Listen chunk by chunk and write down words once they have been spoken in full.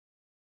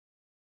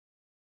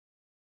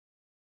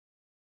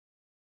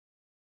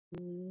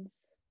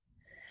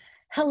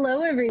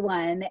Hello,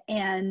 everyone,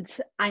 and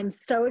I'm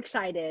so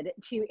excited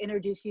to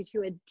introduce you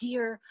to a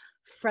dear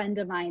friend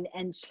of mine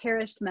and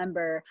cherished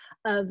member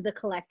of the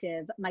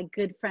collective, my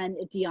good friend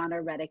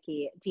Dionna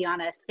Raedeke.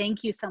 Dionna,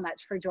 thank you so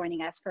much for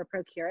joining us for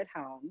Procure at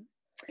Home.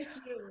 Thank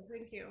you.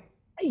 Thank you.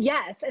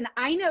 Yes, and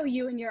I know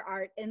you and your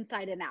art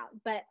inside and out,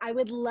 but I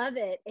would love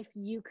it if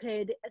you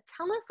could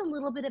tell us a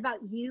little bit about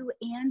you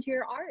and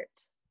your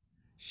art.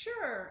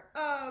 Sure.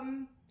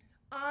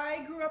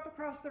 I grew up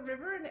across the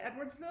river in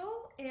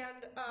Edwardsville,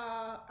 and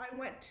I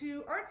went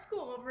to art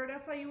school over at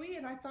SIUE,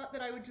 and I thought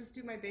that I would just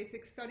do my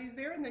basic studies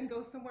there and then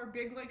go somewhere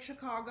big like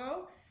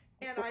Chicago.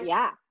 And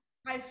Yeah.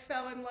 I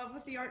fell in love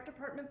with the art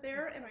department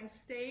there, and I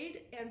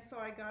stayed, and so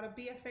I got a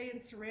BFA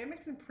in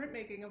ceramics and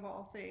printmaking of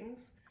all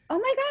things. Oh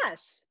my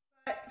gosh.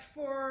 But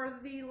for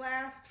the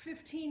last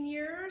 15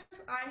 years,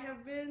 I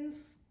have been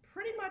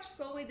pretty much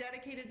solely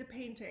dedicated to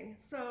painting.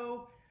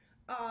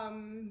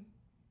 Um,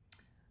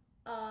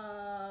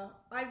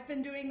 I've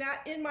been doing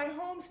that in my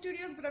home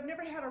studios, but I've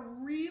never had a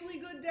really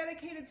good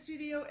dedicated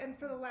studio. And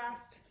for the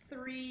last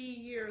 3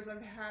 years,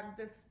 I've had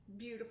this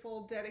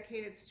beautiful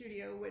dedicated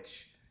studio,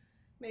 which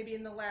maybe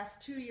in the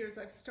last 2 years,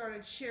 I've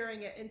started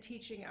sharing it and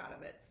teaching out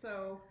of it.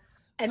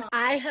 And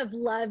I have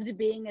loved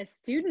being a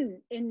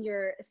student in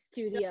your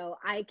studio.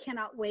 I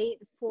cannot wait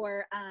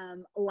for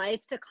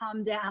life to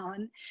calm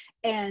down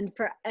and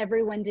for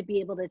everyone to be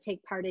able to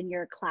take part in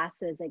your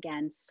classes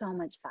again. So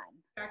much fun.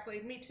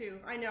 exactly, me too.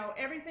 I know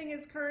everything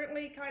is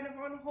currently kind of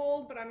on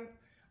hold, but I'm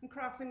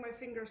crossing my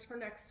fingers for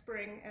next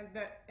spring and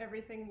that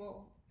everything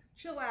will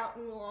chill out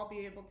and we'll all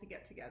be able to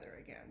get together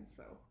again.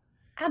 So,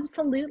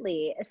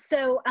 Absolutely.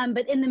 So,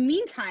 but in the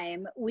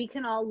meantime, we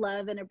can all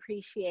love and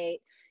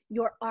appreciate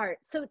your art.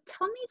 So,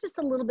 tell me just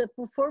a little bit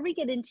before we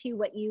get into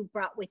what you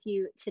brought with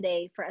you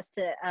today for us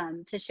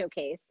to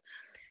showcase.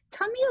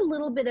 Tell me a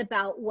little bit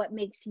about what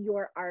makes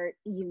your art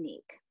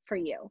unique for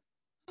you.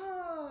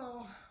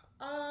 oh,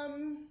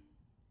 um,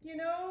 you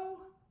know,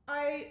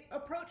 I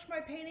approach my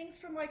paintings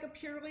from like a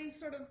purely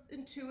sort of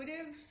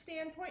intuitive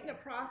standpoint and a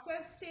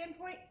process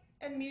standpoint,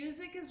 and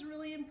music is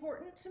really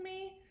important to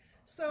me.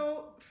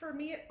 So for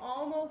me, it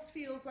almost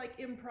feels like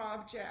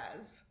improv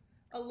jazz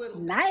a little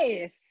bit.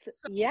 Nice.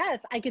 So Yes,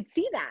 I could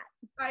see that.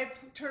 I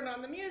turn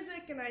on the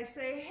music and I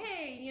say,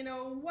 hey,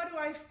 what do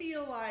I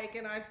feel like?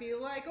 And I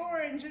feel like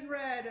orange and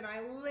red, and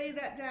I lay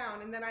that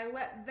down, and then I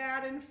let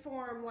that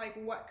inform like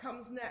what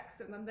comes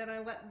next, and then I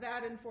let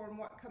that inform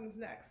what comes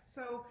next.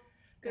 So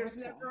there's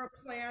Gotcha. never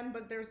a plan,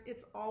 but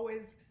it's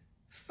always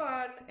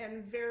fun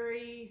and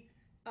very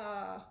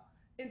uh,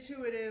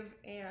 intuitive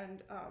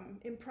and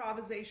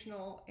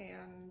improvisational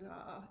and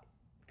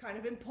kind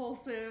of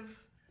impulsive.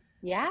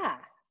 Yeah.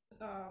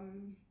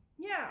 um,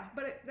 yeah,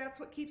 but that's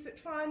what keeps it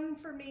fun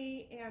for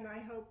me, and I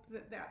hope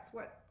that that's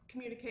what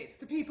communicates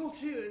to people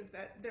too. Is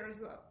that there's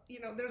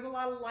a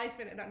lot of life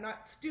in it. I'm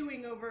not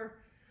stewing over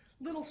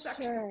little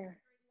sections Sure.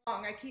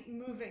 long. I keep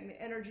moving.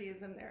 The energy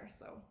is in there.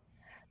 So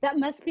That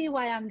must be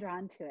why I'm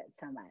drawn to it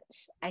so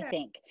much, I yeah,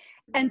 think.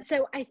 yeah. And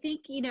so I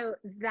think,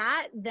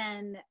 that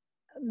then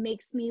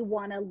makes me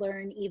want to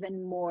learn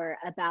even more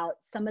about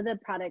some of the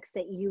products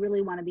that you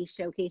really want to be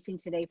showcasing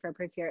today for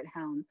Procure at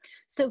Home.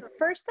 So,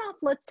 first off,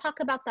 let's talk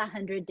about the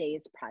 100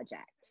 Days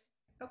Project.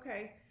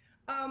 Okay.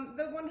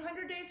 The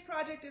 100 Days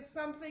Project is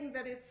something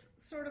that is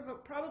sort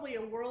of probably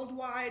a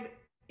worldwide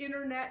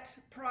internet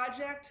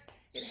project.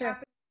 It Sure.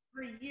 happens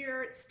every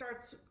year. It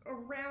starts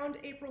around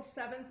April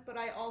 7th, but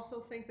I also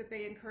think that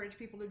they encourage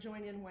people to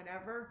join in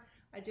whenever.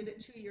 I did it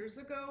 2 years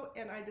ago,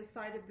 and I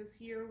decided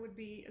this year would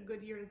be a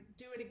good year to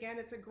do it again.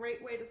 It's a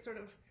great way to sort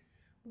of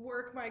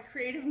work my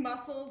creative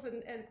muscles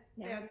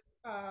Yeah. and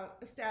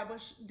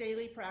establish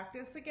daily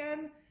practice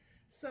again.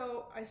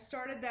 So I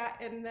started that,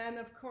 and then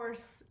of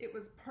course it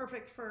was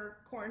perfect for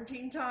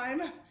quarantine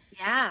time.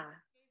 Yeah.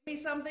 Gave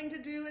me something to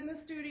do in the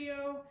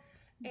studio,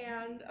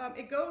 and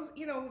it goes.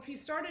 If you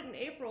start it in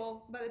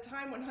April, by the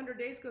time 100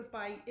 days goes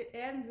by, it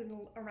ends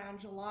in around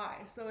July.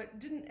 So it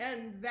didn't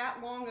end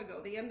that long ago,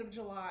 the end of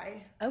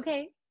July.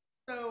 Okay.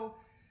 So,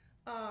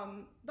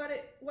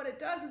 but what it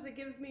does is it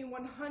gives me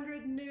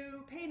 100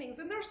 new paintings,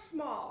 and they're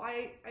small.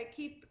 I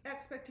keep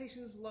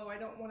expectations low. I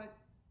don't want to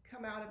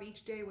come out of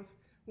each day with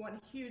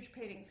one huge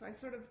painting. So I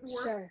sort of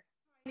work Sure.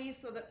 tiny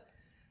so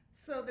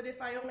that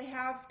if I only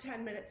have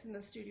 10 minutes in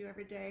the studio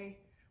every day,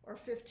 or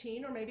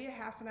 15, or maybe a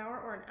half an hour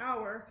or an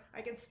hour,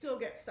 I can still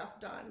get stuff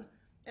done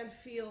and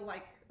feel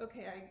like,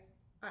 okay,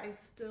 I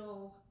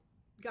still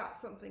got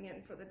something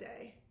in for the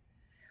day.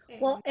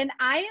 Well, And and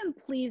I am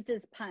pleased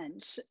as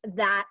punch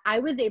that I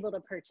was able to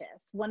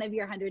purchase one of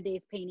your 100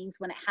 Days paintings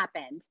when it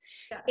happened.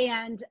 yes,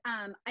 And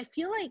I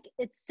feel like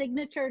it's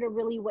signature to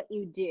really what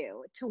you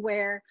do, to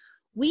where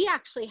we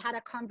actually had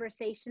a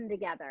conversation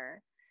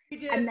together. we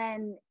And did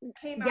then,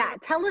 came out of yeah,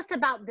 tell us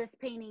about this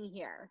painting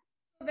here.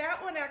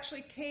 that one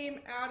actually came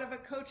out of a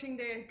coaching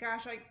day, and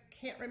gosh, I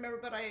can't remember,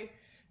 but I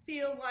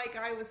feel like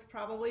I was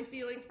probably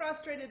feeling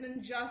frustrated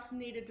and just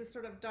needed to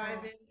sort of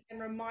dive Yeah. in and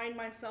remind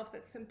myself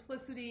that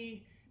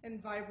simplicity and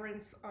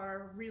vibrance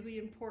are really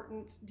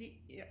important.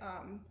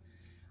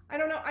 I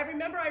don't know. I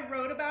remember I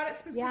wrote about it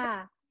specifically.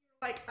 Yeah.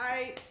 Like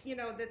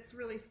that's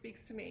really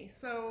speaks to me.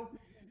 So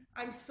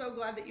I'm so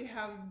glad that you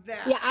have Yeah,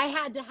 that. I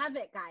had to have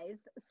it, guys.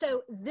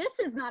 So this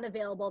is not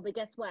available, but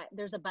guess what?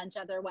 There's a bunch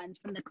other ones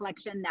from the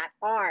collection that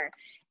are.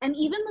 And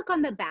even look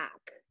on the back.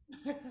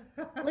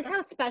 Look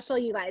how special,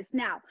 you guys.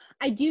 Now,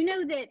 I do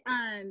know that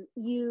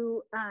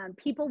you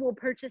people will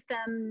purchase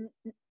them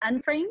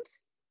unframed.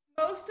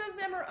 Most of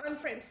them are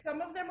unframed.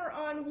 Some of them are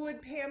on wood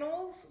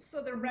panels,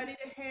 so they're Mhm. ready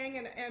to hang,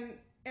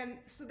 and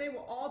so they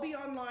will all be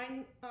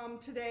online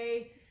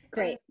today, and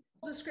Great.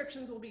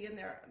 descriptions will be in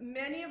there.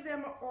 Many of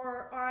them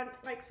are on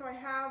so I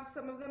have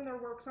some of them. Their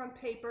works on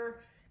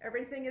paper.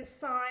 Everything is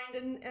signed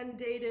and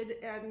dated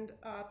and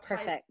typed,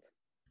 Perfect.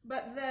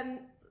 but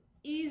then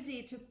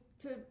easy to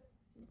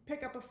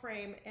pick up a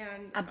frame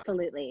and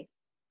Absolutely.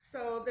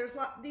 so there's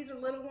these are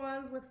little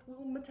ones with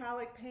little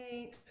metallic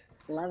paint.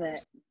 Love it.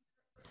 There's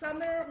some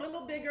that are a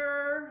little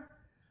bigger,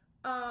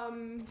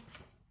 um,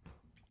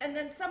 and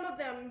then some of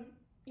them,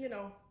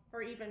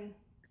 are even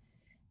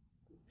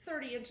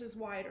 30 inches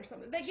wide or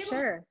something. They get a little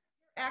Sure.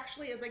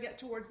 actually as I get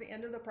towards the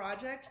end of the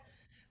project,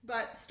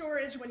 but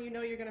storage when you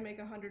know you're going to make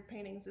 100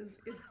 paintings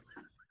is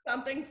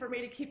something for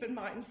me to keep in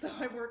mind. So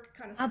I work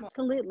kind of small.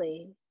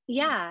 Absolutely.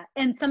 Yeah.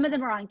 And some of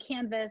them are on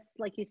canvas,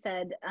 like you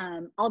said,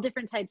 all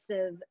different types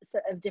of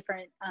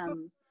different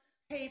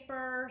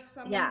Paper,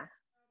 some of them, yeah,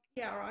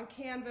 yeah, are on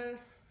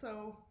canvas.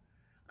 So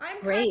I'm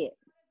kind great.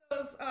 of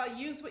those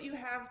use what you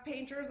have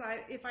painters.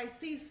 If I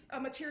see a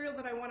material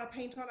that I want to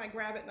paint on, I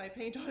grab it and I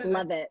paint on it. And I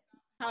Love it.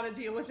 how to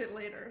deal with it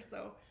later.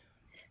 So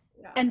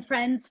yeah. And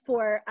friends,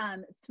 for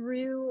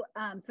through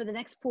for the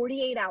next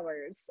 48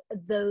 hours,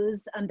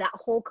 those that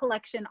whole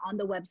collection on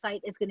the website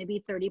is going to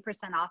be 30%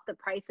 off. The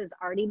price is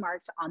already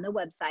marked on the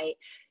website.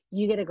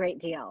 You get a great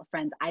deal,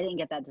 friends. I didn't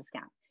get that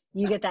discount.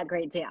 You get that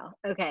great deal.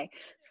 Okay.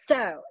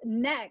 So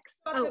next,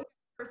 Up in oh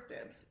first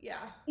dibs. Yeah.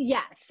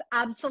 yes,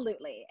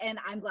 absolutely. And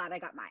I'm glad I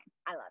got mine.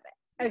 I love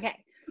it.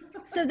 Okay.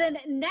 So then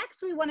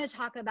next we want to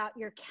talk about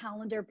your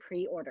calendar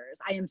pre-orders.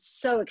 I am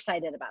so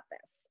excited about this.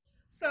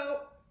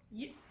 So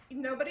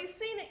nobody's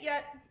seen it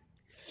yet.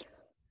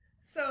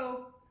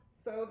 So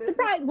this is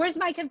Surprise, where's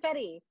my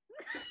confetti?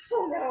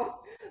 oh no.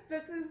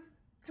 This is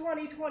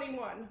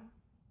 2021.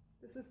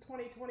 This is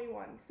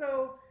 2021.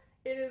 So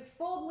it is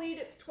full bleed.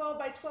 It's 12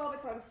 by 12.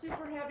 It's on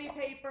super heavy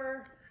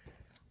paper.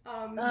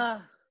 Um,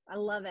 Oh, I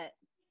love it.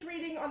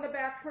 reading on the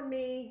back from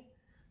me.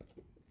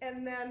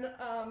 And then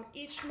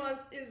each month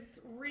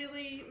is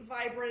really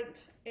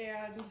vibrant,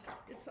 and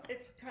it's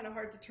kind of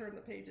hard to turn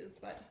the pages,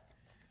 but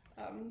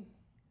um,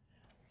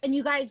 And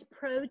you guys,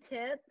 pro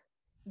tip,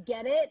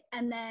 get it,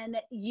 and then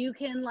you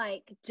can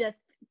like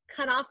just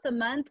cut off the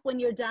month when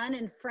you're done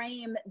and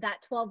frame that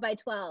 12 by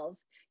 12.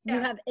 You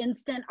yes, have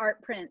instant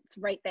art prints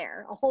right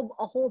there, a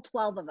whole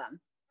 12 of them.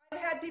 I've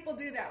had people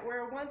do that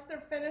where once they're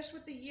finished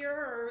with the year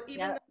or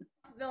even Yep.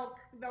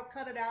 they'll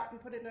cut it out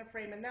and put it in a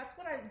frame, and that's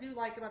what I do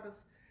like about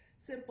this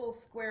simple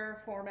square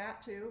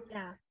format too.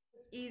 Yeah.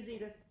 It's easy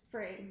to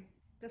frame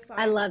the I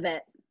size. love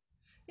it.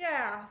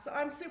 Yeah, so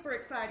I'm super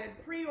excited.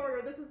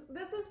 Pre-order. This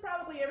is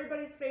probably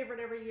everybody's favorite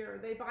every year.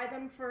 They buy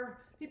them for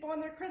people on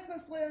their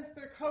Christmas list,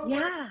 their coworkers,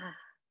 Yeah.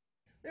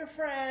 their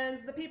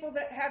friends, the people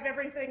that have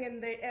everything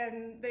and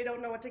they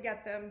don't know what to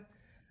get them.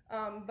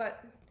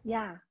 But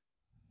Yeah.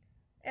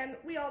 and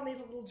we all need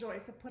a little joy,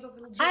 so put a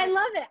little I joy.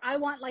 love it. I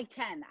want like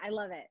 10. I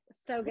love it.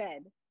 So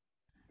good.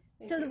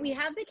 Thank So that you. we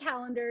have the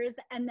calendars,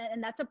 and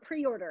that's a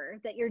pre-order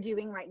that you're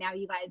doing right now,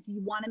 you guys. You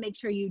want to make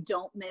sure you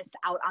don't miss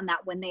out on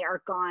that. When they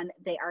are gone,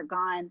 they are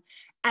gone.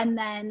 And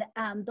then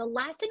the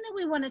last thing that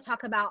we want to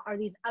talk about are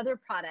these other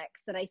products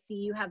that I see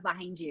you have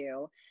behind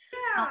you,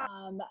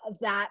 Yeah,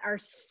 that are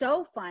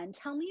so fun.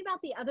 Tell me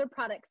about the other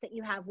products that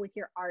you have with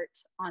your art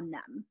on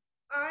them.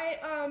 I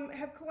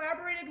have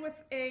collaborated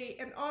with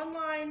an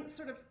online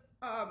sort of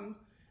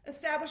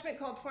establishment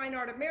called Fine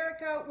Art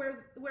America,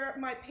 where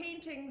my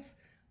paintings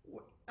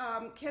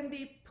can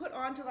be put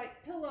onto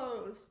like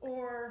pillows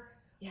or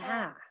uh,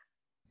 Yeah.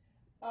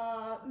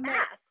 masks.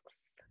 Masks.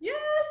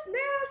 Yes,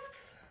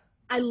 masks.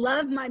 I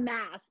love my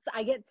masks.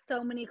 I get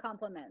so many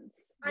compliments.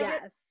 I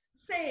get Yes.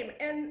 same,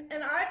 and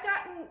I've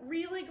gotten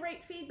really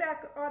great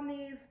feedback on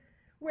these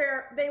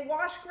where they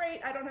wash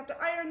great. I don't have to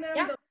iron them.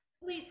 Yeah. The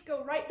pleats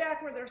go right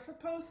back where they're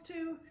supposed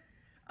to.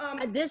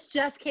 Um, This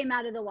just came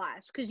out of the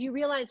wash, because you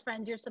realize,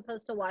 friends, you're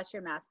supposed to wash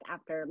your mask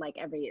after like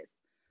every use.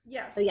 So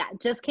yes. yeah,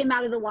 just came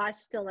out of the wash,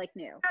 still like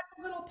new. Has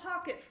a little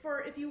pocket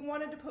for if you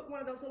wanted to put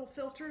one of those little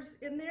filters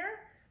in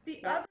there. The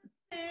Yep. other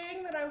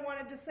thing that I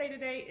wanted to say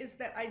today is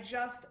that I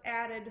just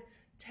added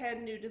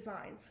 10 new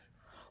designs.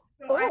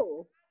 So I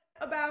Oh,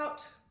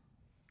 about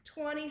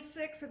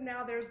 26 and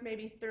now there's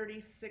maybe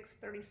 36,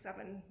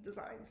 37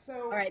 designs. all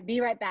So right. Be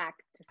right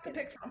back. Just to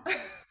kidding. pick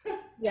from.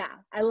 Yeah,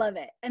 I love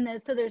it. And then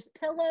so there's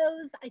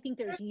pillows. I think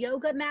there's There's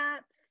yoga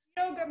mats.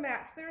 yoga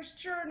mats, there's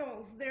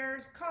journals,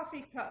 there's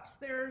coffee cups,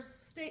 there's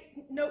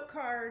state note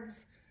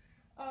cards,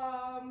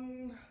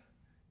 um,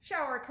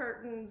 shower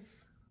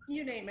curtains,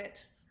 you name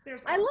it.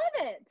 There's I all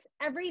love it.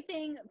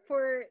 Everything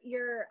for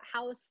your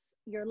house,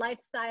 your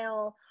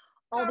lifestyle,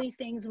 all these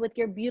things with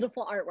your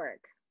beautiful artwork.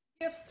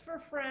 Gifts for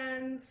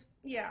friends.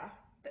 Yeah.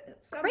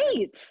 Something.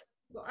 Great.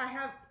 I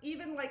have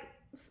even like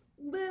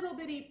little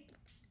bitty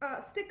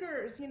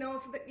stickers, you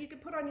know, that you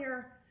could put on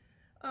your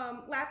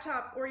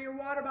laptop or your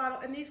water bottle,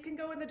 and these can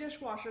go in the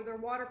dishwasher. They're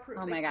waterproof.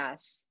 Oh They my can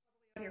gosh.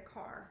 go on your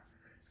car.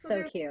 So So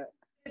there's cute.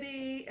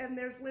 beauty, and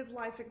there's live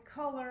life in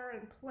color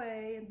and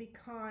play and be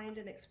kind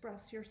and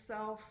express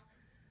yourself.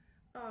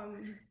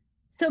 Um,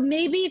 So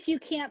maybe if you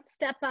can't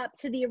step up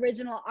to the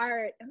original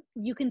art,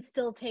 you can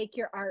still take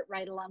your art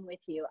right along with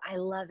you. I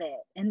love it.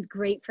 And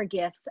great for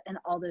gifts and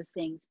all those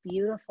things.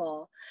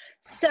 Beautiful.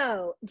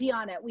 So,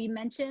 Dionna, we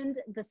mentioned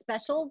the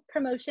special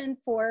promotion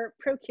for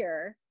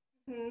Procure.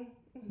 mhm,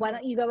 Why mhm.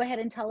 don't you go ahead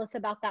and tell us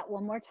about that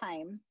one more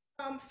time?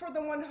 For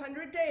the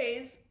 100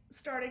 days,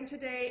 starting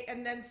today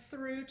and then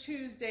through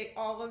Tuesday,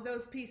 all of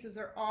those pieces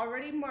are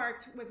already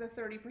marked with a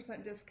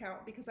 30%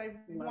 discount because I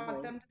want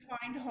Lovely. them to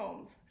find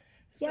homes.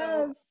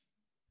 So,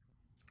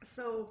 Yes.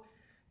 so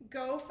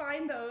go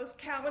find those.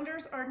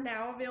 Calendars are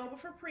now available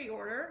for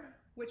pre-order,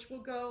 which will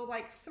go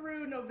like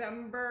through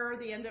November,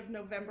 the end of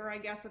November, I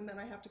guess, and then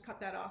I have to cut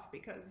that off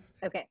because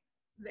Okay.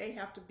 they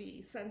have to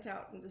be sent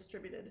out and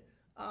distributed.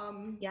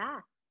 Um,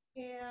 Yeah.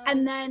 and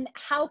And then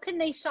how can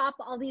they shop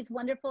all these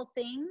wonderful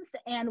things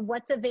and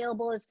what's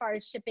available as far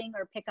as shipping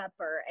or pickup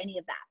or any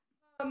of that?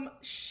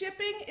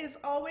 Shipping is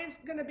always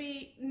going to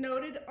be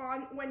noted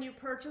on when you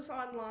purchase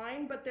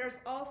online, but there's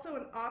also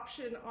an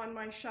option on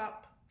my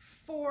shop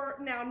for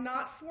now,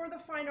 not for the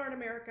Fine Art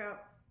America,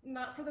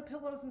 not for the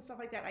pillows and stuff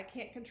like that. I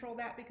can't control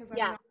that because I'm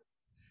Yeah.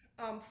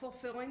 not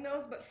fulfilling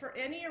those, but for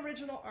any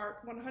original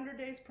art, 100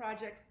 days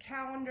projects,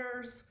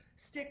 calendars,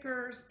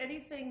 stickers,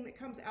 anything that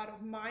comes out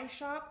of my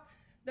shop,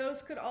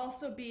 those could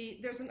also be,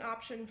 there's an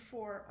option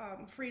for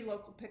free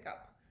local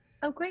pickup.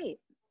 Oh, great.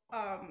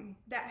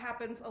 That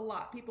happens a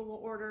lot. People will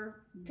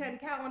order 10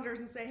 calendars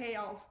and say, hey,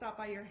 I'll stop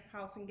by your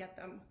house and get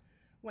them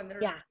when they're,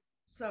 Yeah.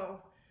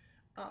 so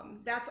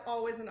that's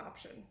always an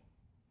option.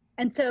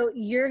 And so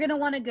you're going to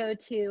want to go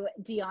to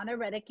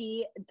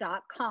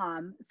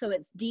DionnaRaedeke.com. So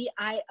it's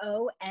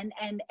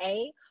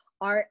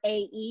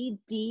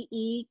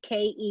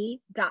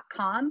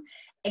DIONNARAEDEKE.com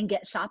and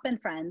get shopping,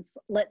 friends.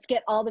 Let's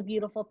get all the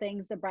beautiful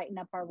things to brighten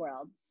up our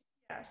world.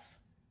 Yes.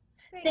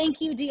 Thank you.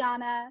 Thank you,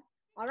 Dionna.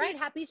 All Thank you, right.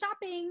 Happy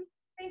shopping.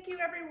 Thank you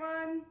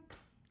everyone.